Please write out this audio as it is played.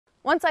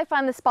Once I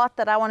find the spot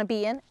that I want to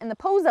be in and the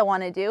pose I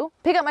want to do,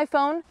 pick up my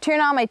phone,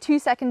 turn on my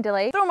 2-second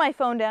delay, throw my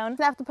phone down,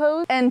 snap the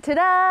pose, and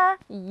ta-da!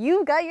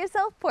 You've got your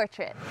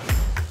self-portrait.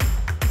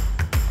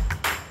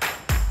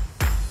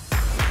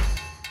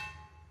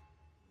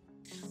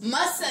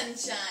 My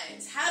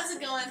sunshines, how's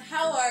it going?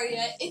 How are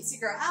ya? It's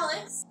your girl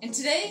Alex, and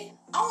today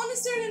I want to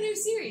start a new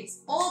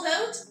series all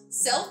about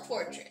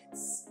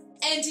self-portraits.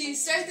 And to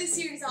start this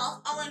series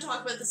off, I want to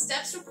talk about the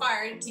steps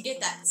required to get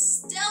that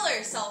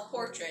stellar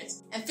self-portrait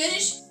and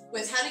finish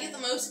with how to get the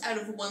most out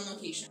of one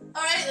location.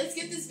 Alright, let's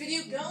get this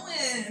video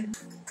going!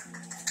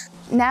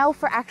 Now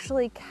for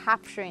actually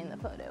capturing the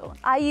photo,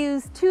 I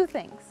use two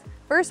things.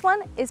 First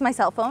one is my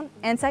cell phone,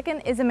 and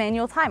second is a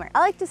manual timer. I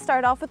like to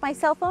start off with my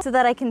cell phone so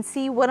that I can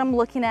see what I'm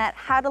looking at,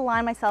 how to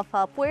line myself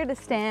up, where to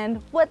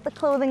stand, what the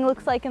clothing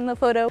looks like in the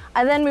photo.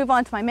 I then move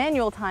on to my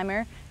manual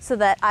timer so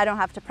that I don't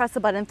have to press a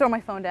button, throw my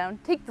phone down,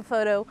 take the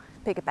photo,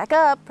 pick it back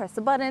up, press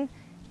the button,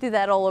 do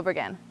that all over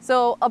again.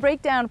 So I'll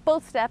break down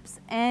both steps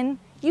and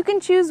you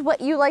can choose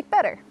what you like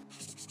better.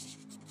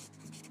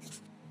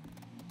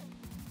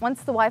 Once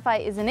the Wi-Fi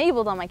is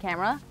enabled on my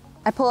camera,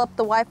 I pull up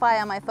the Wi-Fi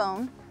on my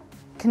phone,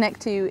 connect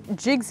to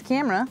Jiggs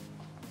camera,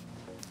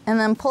 and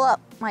then pull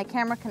up my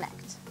camera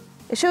connect.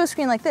 It shows a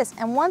screen like this,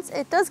 and once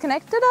it does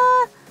connect,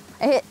 ta-da!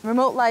 I hit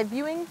remote live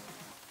viewing.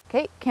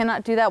 Okay,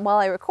 cannot do that while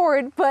I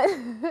record, but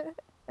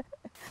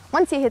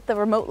once you hit the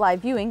remote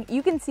live viewing,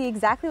 you can see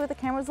exactly what the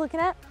camera's looking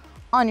at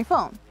on your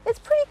phone. It's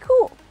pretty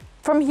cool.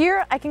 From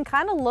here, I can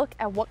kind of look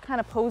at what kind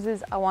of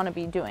poses I want to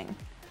be doing.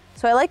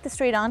 So I like the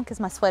straight on because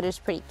my sweater's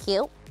pretty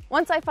cute.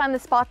 Once I find the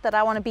spot that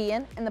I want to be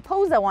in and the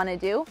pose I want to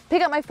do,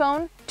 pick up my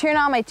phone, turn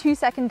on my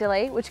 2-second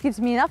delay, which gives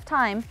me enough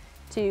time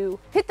to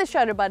hit the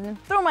shutter button,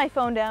 throw my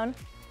phone down,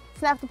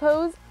 snap the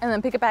pose, and then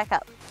pick it back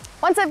up.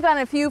 Once I've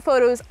gotten a few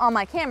photos on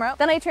my camera,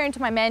 then I turn to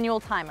my manual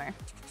timer.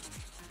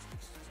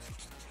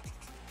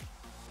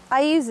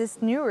 I use this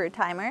newer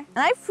timer, and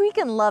I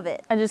freaking love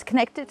it. I just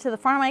connect it to the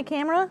front of my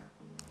camera,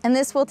 and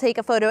this will take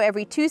a photo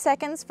every 2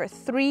 seconds for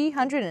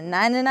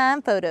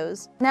 399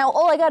 photos. Now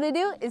all I gotta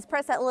do is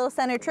press that little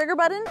center trigger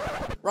button.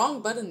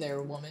 Wrong button there,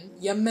 woman.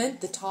 You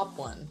meant the top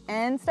one.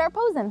 And start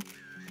posing.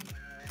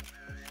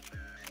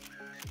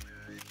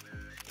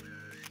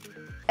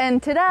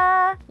 And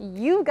ta-da!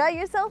 You've got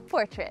your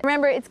self-portrait.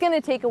 Remember, it's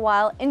gonna take a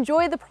while.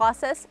 Enjoy the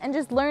process and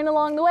just learn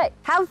along the way.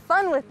 Have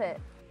fun with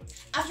it.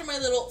 After my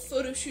little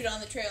photo shoot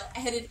on the trail, I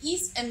headed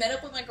east and met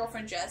up with my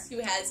girlfriend Jess, who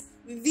has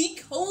the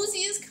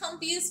coziest,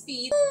 comfiest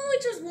feet. Oh,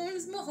 it just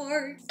warms my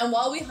heart. And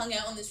while we hung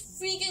out on this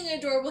freaking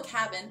adorable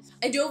cabin,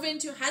 I dove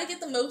into how to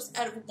get the most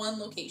out of one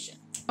location.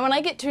 When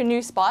I get to a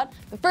new spot,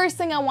 the first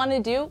thing I want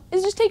to do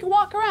is just take a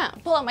walk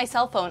around. Pull out my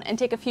cell phone and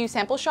take a few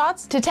sample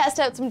shots to test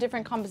out some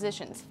different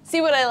compositions.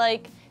 See what I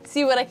like,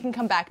 see what I can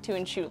come back to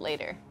and shoot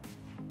later.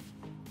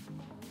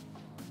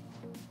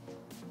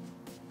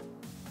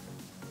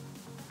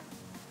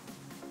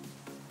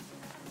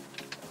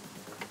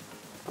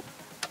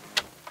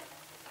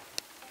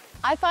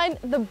 I find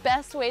the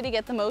best way to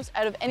get the most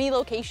out of any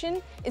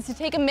location is to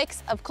take a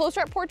mix of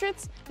close-up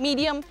portraits,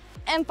 medium,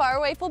 and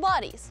far-away full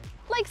bodies,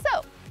 like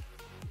so.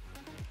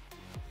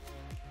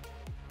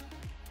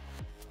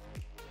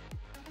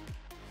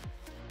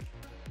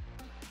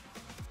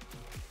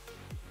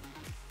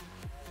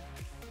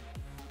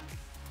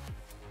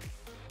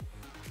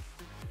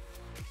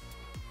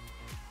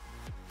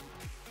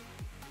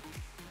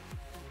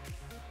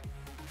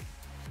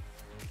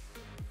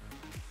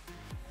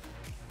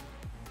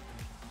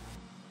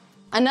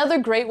 Another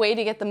great way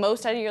to get the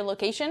most out of your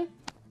location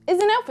is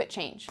an outfit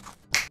change.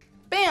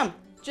 Bam!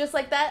 Just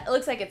like that, it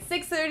looks like it's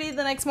 6:30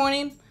 the next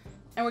morning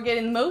and we're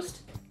getting the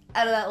most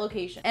out of that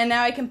location. And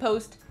now I can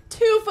post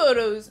 2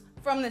 photos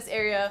from this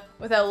area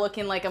without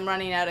looking like I'm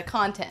running out of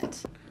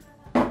content.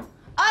 I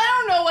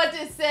don't know what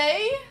to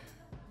say.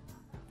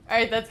 All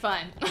right, that's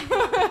fine.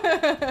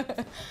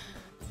 I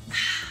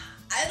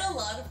had a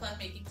lot of fun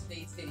making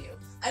today's video.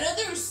 I know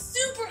they were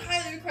super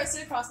highly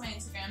requested across my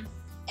Instagram,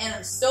 and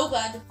I'm so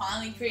glad to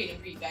finally create it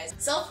for you guys.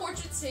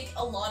 Self-portraits take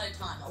a lot of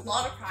time, a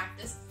lot of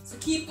practice, so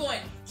keep going,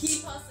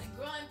 keep hustling,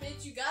 grind,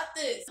 bitch, you got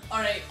this.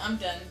 Alright, I'm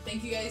done.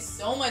 Thank you guys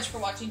so much for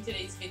watching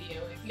today's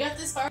video. If you got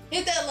this far,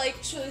 hit that like,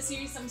 show the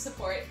series some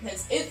support,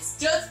 because it's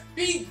just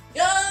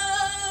begun!